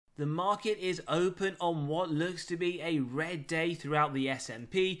The market is open on what looks to be a red day throughout the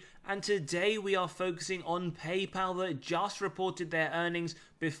S&P, and today we are focusing on PayPal that just reported their earnings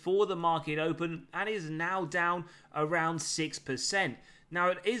before the market opened and is now down around 6%. Now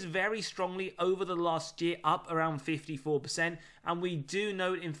it is very strongly over the last year, up around 54%, and we do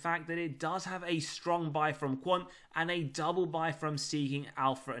note in fact that it does have a strong buy from Quant and a double buy from Seeking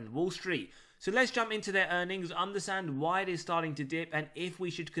Alpha and Wall Street. So let's jump into their earnings, understand why it is starting to dip and if we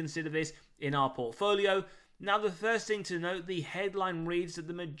should consider this in our portfolio. Now the first thing to note, the headline reads that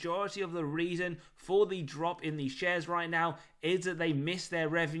the majority of the reason for the drop in the shares right now is that they missed their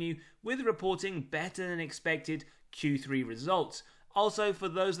revenue with reporting better than expected Q3 results. Also, for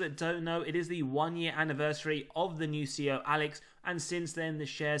those that don't know, it is the 1 year anniversary of the new CEO Alex, and since then the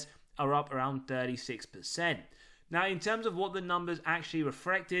shares are up around 36%. Now in terms of what the numbers actually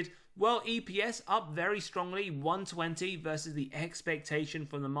reflected, well, EPS up very strongly, 120 versus the expectation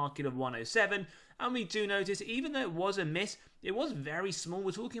from the market of 107. And we do notice, even though it was a miss, it was very small.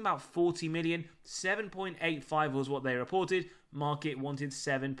 We're talking about 40 million, 7.85 was what they reported. Market wanted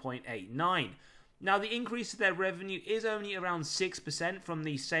 7.89. Now, the increase to their revenue is only around 6% from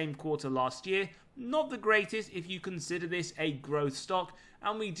the same quarter last year. Not the greatest if you consider this a growth stock.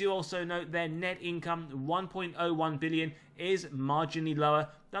 And we do also note their net income, 1.01 billion, is marginally lower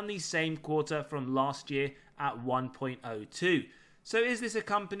than the same quarter from last year at 1.02. So is this a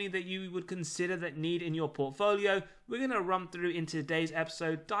company that you would consider that need in your portfolio? We're going to run through in today's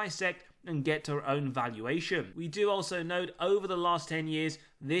episode, dissect and get to our own valuation. We do also note over the last 10 years,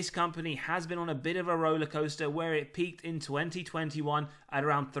 this company has been on a bit of a roller coaster where it peaked in 2021 at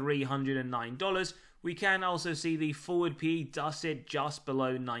around $309. We can also see the forward PE does sit just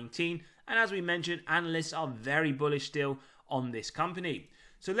below 19. And as we mentioned, analysts are very bullish still on this company.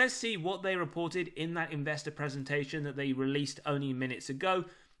 So let's see what they reported in that investor presentation that they released only minutes ago.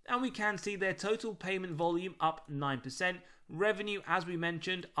 And we can see their total payment volume up 9%, revenue, as we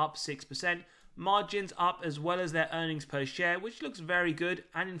mentioned, up 6%, margins up, as well as their earnings per share, which looks very good,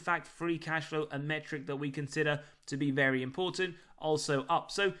 and in fact free cash flow, a metric that we consider to be very important, also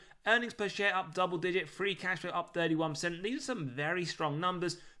up. So earnings per share up double digit, free cash flow up 31%. These are some very strong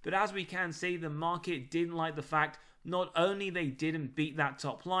numbers, but as we can see, the market didn't like the fact not only they didn't beat that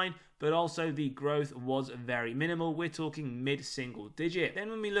top line, but also the growth was very minimal. We're talking mid-single digit. Then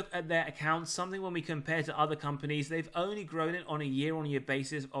when we look at their accounts, something when we compare to other companies, they've only grown it on a year-on-year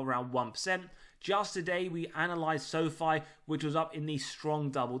basis of around 1%. Just today, we analyzed SoFi, which was up in the strong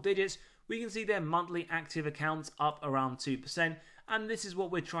double digits. We can see their monthly active accounts up around 2%. And this is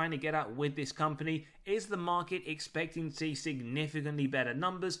what we're trying to get at with this company. Is the market expecting to see significantly better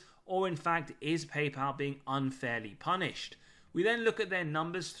numbers, or in fact, is PayPal being unfairly punished? We then look at their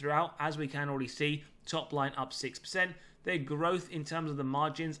numbers throughout, as we can already see, top line up 6%, their growth in terms of the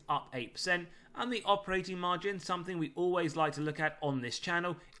margins up 8%, and the operating margin, something we always like to look at on this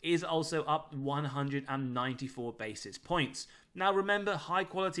channel, is also up 194 basis points. Now remember, high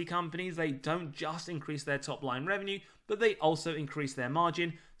quality companies, they don't just increase their top line revenue, but they also increase their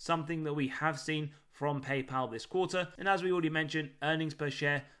margin, something that we have seen from PayPal this quarter. And as we already mentioned, earnings per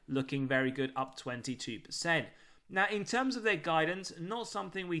share looking very good, up 22%. Now, in terms of their guidance, not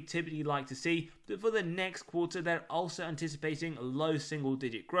something we typically like to see, but for the next quarter, they're also anticipating low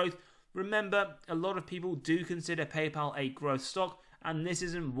single-digit growth. Remember, a lot of people do consider PayPal a growth stock, and this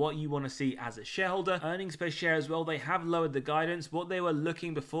isn't what you want to see as a shareholder. Earnings per share as well, they have lowered the guidance. What they were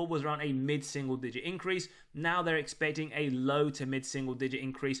looking before was around a mid-single-digit increase. Now they're expecting a low to mid-single-digit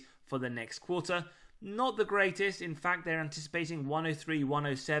increase for the next quarter. Not the greatest. In fact, they're anticipating 103,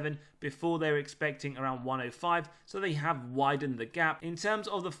 107 before they're expecting around 105. So they have widened the gap. In terms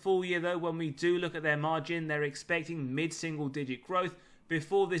of the full year though, when we do look at their margin, they're expecting mid-single digit growth.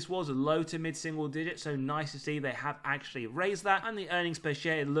 Before this was low to mid-single digit, so nice to see they have actually raised that. And the earnings per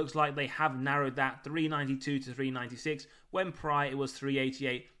share, it looks like they have narrowed that, 392 to 396, when prior it was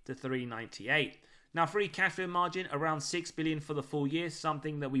 388 to 398. Now, free cash flow margin around 6 billion for the full year,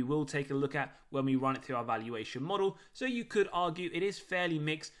 something that we will take a look at when we run it through our valuation model. So you could argue it is fairly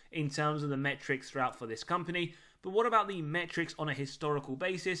mixed in terms of the metrics throughout for this company. But what about the metrics on a historical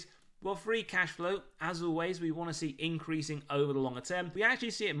basis? Well, free cash flow, as always, we want to see increasing over the longer term. We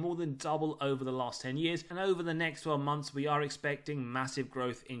actually see it more than double over the last 10 years. And over the next 12 months, we are expecting massive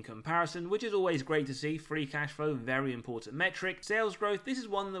growth in comparison, which is always great to see. Free cash flow, very important metric. Sales growth, this is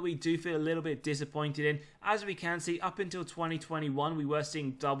one that we do feel a little bit disappointed in. As we can see, up until 2021, we were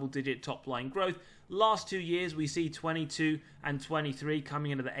seeing double-digit top-line growth. Last 2 years, we see 22 and 23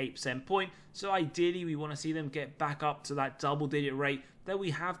 coming into the 8% point. So ideally, we want to see them get back up to that double-digit rate that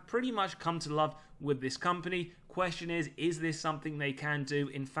we have pretty much come to love with this company. Question is this something they can do?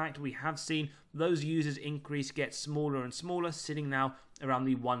 In fact, we have seen those users increase get smaller and smaller, sitting now around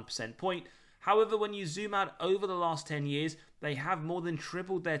the 1% point. However, when you zoom out over the last 10 years, they have more than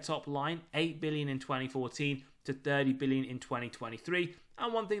tripled their top line, 8 billion in 2014 to 30 billion in 2023.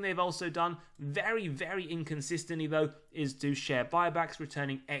 And one thing they've also done very, very inconsistently though is do share buybacks,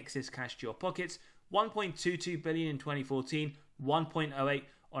 returning excess cash to your pockets. 1.22 billion in 2014, 1.08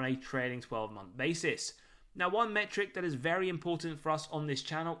 on a trailing 12-month basis. Now, one metric that is very important for us on this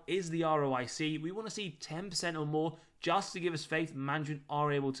channel is the ROIC. We want to see 10% or more just to give us faith management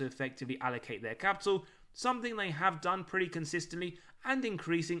are able to effectively allocate their capital, something they have done pretty consistently and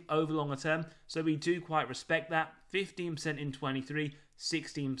increasing over longer term. So we do quite respect that. 15% in 23,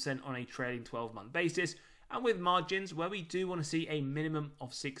 16% on a trailing 12-month basis. And with margins, where we do want to see a minimum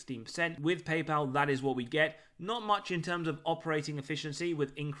of 16%. With PayPal, that is what we get. Not much in terms of operating efficiency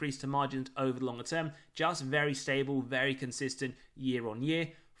with increased margins over the longer term, just very stable, very consistent year on year.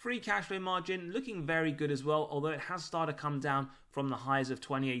 Free cash flow margin looking very good as well, although it has started to come down from the highs of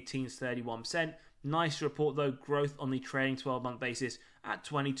 2018's 31%. Nice to report though, growth on the trailing 12-month basis at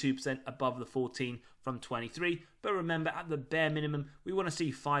 22% above the 14 from 23. But remember, at the bare minimum, we want to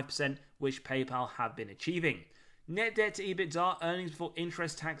see 5%, which PayPal have been achieving. Net debt to EBITDA, earnings before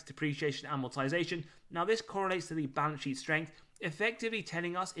interest, tax, depreciation, amortization. Now this correlates to the balance sheet strength, effectively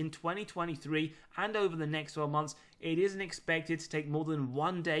telling us in 2023 and over the next 12 months, it isn't expected to take more than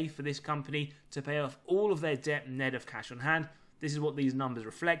 1 day for this company to pay off all of their debt net of cash on hand. This is what these numbers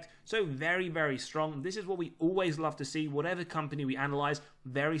reflect. So very, very strong. This is what we always love to see. Whatever company we analyze,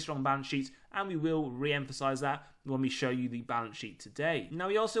 very strong balance sheets, and we will re-emphasize that when we show you the balance sheet today. Now,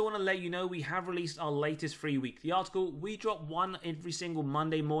 we also want to let you know we have released our latest free weekly article. We drop one every single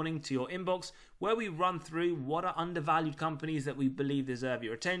Monday morning to your inbox, where we run through what are undervalued companies that we believe deserve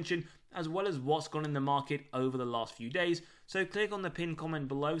your attention, as well as what's gone in the market over the last few days. So click on the pinned comment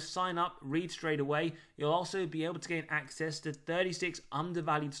below, sign up, read straight away. You'll also be able to gain access to 36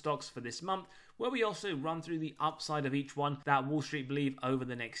 undervalued stocks for this month, where we also run through the upside of each one that Wall Street believe over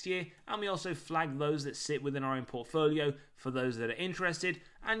the next year, and we also flag those that sit within our own portfolio for those that are interested.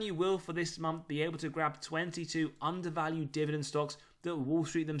 And you will, for this month, be able to grab 22 undervalued dividend stocks that Wall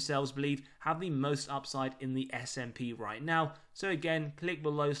Street themselves believe have the most upside in the S&P right now. So again, click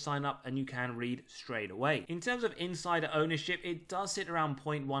below, sign up, and you can read straight away. In terms of insider ownership, it does sit around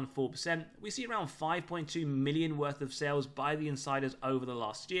 0.14%. We see around 5.2 million worth of sales by the insiders over the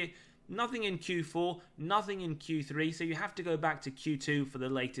last year. Nothing in Q4, nothing in Q3, so you have to go back to Q2 for the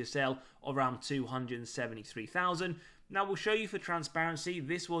latest sale of around 273,000. Now, we'll show you for transparency,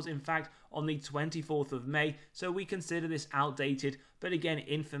 this was in fact on the 24th of May, so we consider this outdated, but again,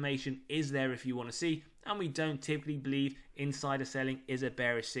 information is there if you want to see, and we don't typically believe insider selling is a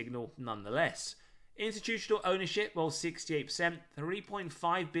bearish signal nonetheless. Institutional ownership, well, 68%,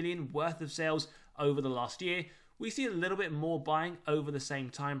 3.5 billion worth of sales over the last year. We see a little bit more buying over the same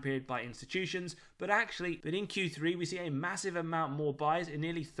time period by institutions, but in Q3 we see a massive amount more buys, and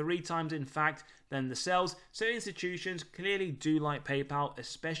nearly 3 times in fact than the sells. So institutions clearly do like PayPal,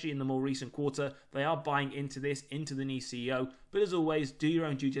 especially in the more recent quarter. They are buying into this, into the new CEO, but as always, do your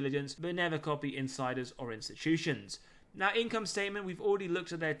own due diligence, but never copy insiders or institutions. Now, income statement, we've already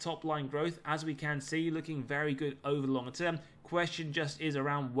looked at their top line growth, as we can see, looking very good over the longer term. Question just is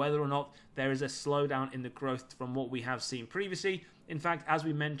around whether or not there is a slowdown in the growth from what we have seen previously. In fact, as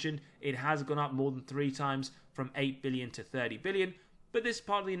we mentioned, it has gone up more than 3 times from 8 billion to 30 billion. But this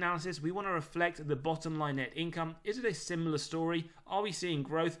part of the analysis, we want to reflect the bottom line net income. Is it a similar story? Are we seeing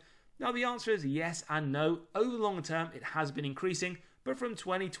growth? Now, the answer is yes and no. Over the longer term, it has been increasing, but from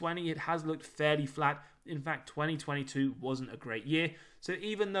 2020, it has looked fairly flat. In fact, 2022 wasn't a great year. So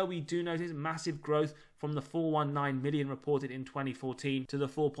even though we do notice massive growth from the 419 million reported in 2014 to the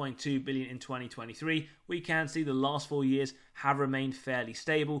 4.2 billion in 2023, we can see the last 4 years have remained fairly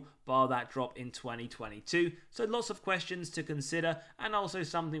stable, bar that drop in 2022. So lots of questions to consider, and also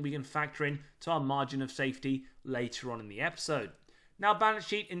something we can factor in to our margin of safety later on in the episode. Now, balance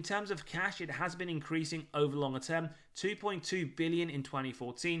sheet, in terms of cash, it has been increasing over longer term, 2.2 billion in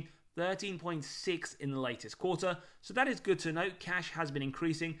 2014, 13.6 in the latest quarter. So that is good to note. Cash has been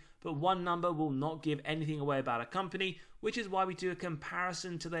increasing, but one number will not give anything away about a company, which is why we do a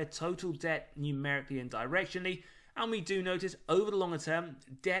comparison to their total debt numerically and directionally. And we do notice over the longer term,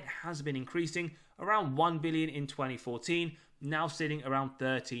 debt has been increasing, around 1 billion in 2014, now sitting around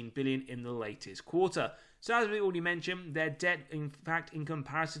 13 billion in the latest quarter. So as we already mentioned, their debt, in fact, in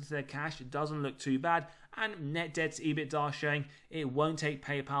comparison to their cash, doesn't look too bad. And net debt to EBITDA showing it won't take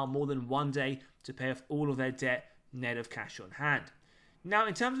PayPal more than 1 day to pay off all of their debt net of cash on hand. Now,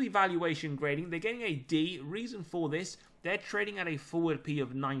 in terms of the valuation grading, they're getting a D. Reason for this, they're trading at a forward P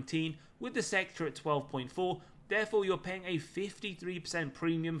of 19 with the sector at 12.4. Therefore, you're paying a 53%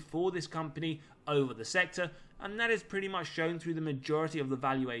 premium for this company over the sector, and that is pretty much shown through the majority of the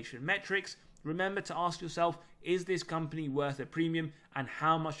valuation metrics. Remember to ask yourself, is this company worth a premium, and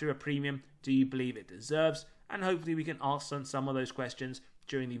how much of a premium do you believe it deserves? And hopefully we can answer some of those questions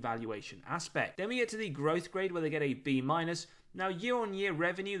during the valuation aspect. Then we get to the growth grade where they get a B-. Now, year-on-year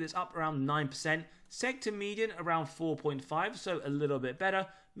revenue that's up around 9%, sector median around 4.5, so a little bit better.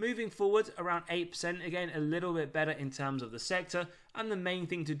 Moving forward, around 8%, again a little bit better in terms of the sector. And the main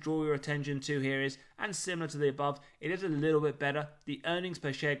thing to draw your attention to here is, and similar to the above, it is a little bit better. The earnings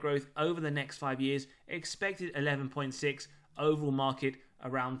per share growth over the next 5 years, expected 11.6, overall market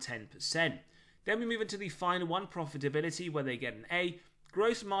around 10%. Then we move into the final one, profitability, where they get an A.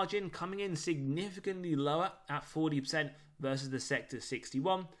 Gross margin coming in significantly lower at 40% versus the sector's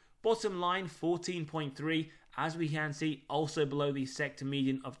 61%. Bottom line 14.3, as we can see, also below the sector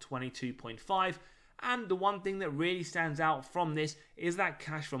median of 22.5. And the one thing that really stands out from this is that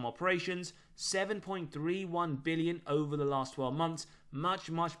cash from operations, 7.31 billion over the last 12 months, much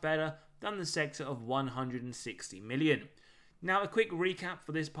better than the sector of 160 million. Now, a quick recap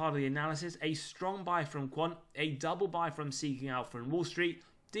for this part of the analysis: a strong buy from Quant, a double buy from Seeking Alpha and Wall Street,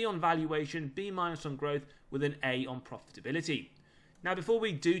 D on valuation, B- on growth, with an A on profitability. Now, before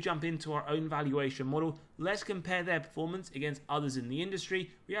we do jump into our own valuation model, let's compare their performance against others in the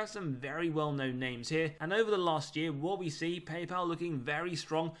industry. We have some very well-known names here, and over the last year, what we see, PayPal looking very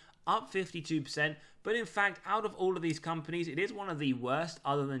strong, up 52%, but in fact, out of all of these companies, it is one of the worst,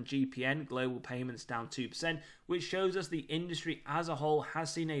 other than GPN, Global Payments, down 2%, which shows us the industry as a whole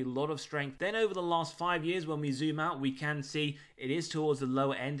has seen a lot of strength. Then over the last 5 years, when we zoom out, we can see it is towards the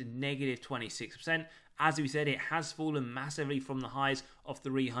lower end, negative 26%. As we said, it has fallen massively from the highs of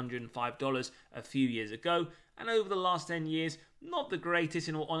 $305 a few years ago, and over the last 10 years, not the greatest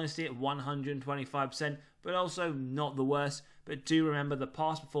in all honesty at 125%, but also not the worst. But do remember, the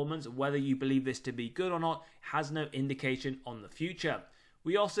past performance, whether you believe this to be good or not, has no indication on the future.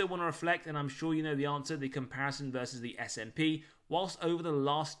 We also want to reflect, and I'm sure you know the answer, the comparison versus the S&P. Whilst over the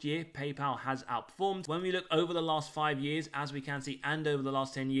last year, PayPal has outperformed, when we look over the last 5 years, as we can see, and over the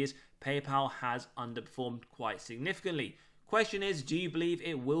last 10 years, PayPal has underperformed quite significantly. Question is, do you believe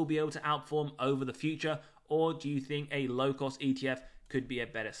it will be able to outperform over the future, or do you think a low-cost ETF could be a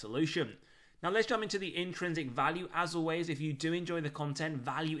better solution? Now let's jump into the intrinsic value. As always, if you do enjoy the content,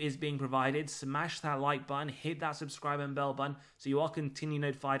 value is being provided. Smash that like button, hit that subscribe and bell button so you are continually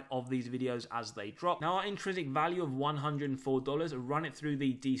notified of these videos as they drop. Now our intrinsic value of $104, run it through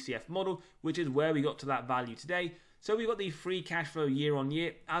the DCF model, which is where we got to that value today. So we've got the free cash flow year on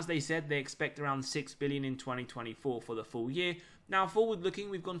year. As they said, they expect around $6 billion in 2024 for the full year. Now forward looking,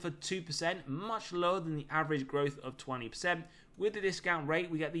 we've gone for 2%, much lower than the average growth of 20%. With the discount rate,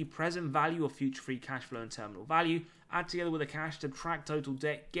 we get the present value of future free cash flow and terminal value, add together with the cash, subtract total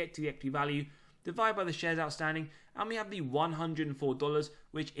debt, get to the equity value, divide by the shares outstanding, and we have the $104,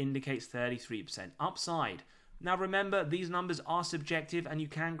 which indicates 33% upside. Now remember, these numbers are subjective, and you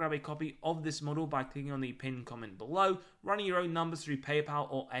can grab a copy of this model by clicking on the pinned comment below, running your own numbers through PayPal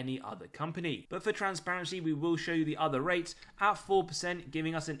or any other company. But for transparency, we will show you the other rates at 4%,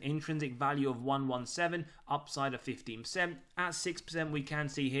 giving us an intrinsic value of 117, upside of 15%. At 6%, we can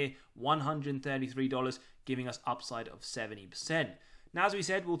see here $133, giving us upside of 70%. Now, as we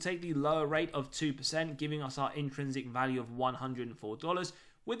said, we'll take the lower rate of 2%, giving us our intrinsic value of $104.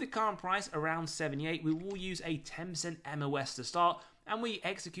 With the current price around 78, we will use a 10% MOS to start, and we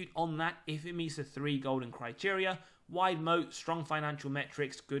execute on that if it meets the 3 golden criteria: wide moat, strong financial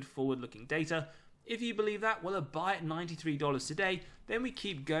metrics, good forward-looking data. If you believe that, we'll buy at $93 today, then we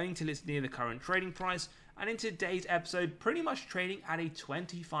keep going till it's near the current trading price, and in today's episode, pretty much trading at a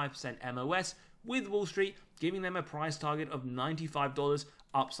 25% MOS, with Wall Street giving them a price target of $95,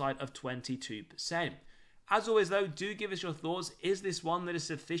 upside of 22%. As always though, do give us your thoughts. Is this one that is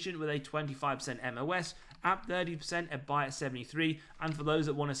sufficient with a 25% MOS? At 30%, a buy at 73, and for those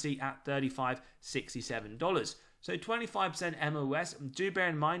that want to see at 35, $67. So 25% MOS, do bear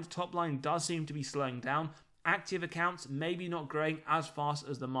in mind, top line does seem to be slowing down. Active accounts maybe not growing as fast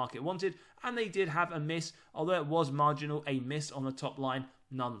as the market wanted, and they did have a miss, although it was marginal, a miss on the top line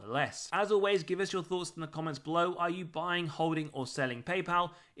nonetheless. As always, give us your thoughts in the comments below. Are you buying, holding, or selling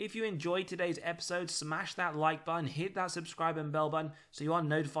PayPal? If you enjoyed today's episode, smash that like button, hit that subscribe and bell button so you are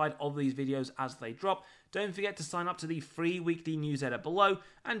notified of these videos as they drop. Don't forget to sign up to the free weekly newsletter below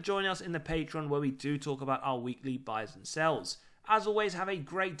and join us in the Patreon, where we do talk about our weekly buys and sells. As always, have a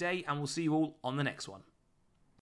great day, and we'll see you all on the next one.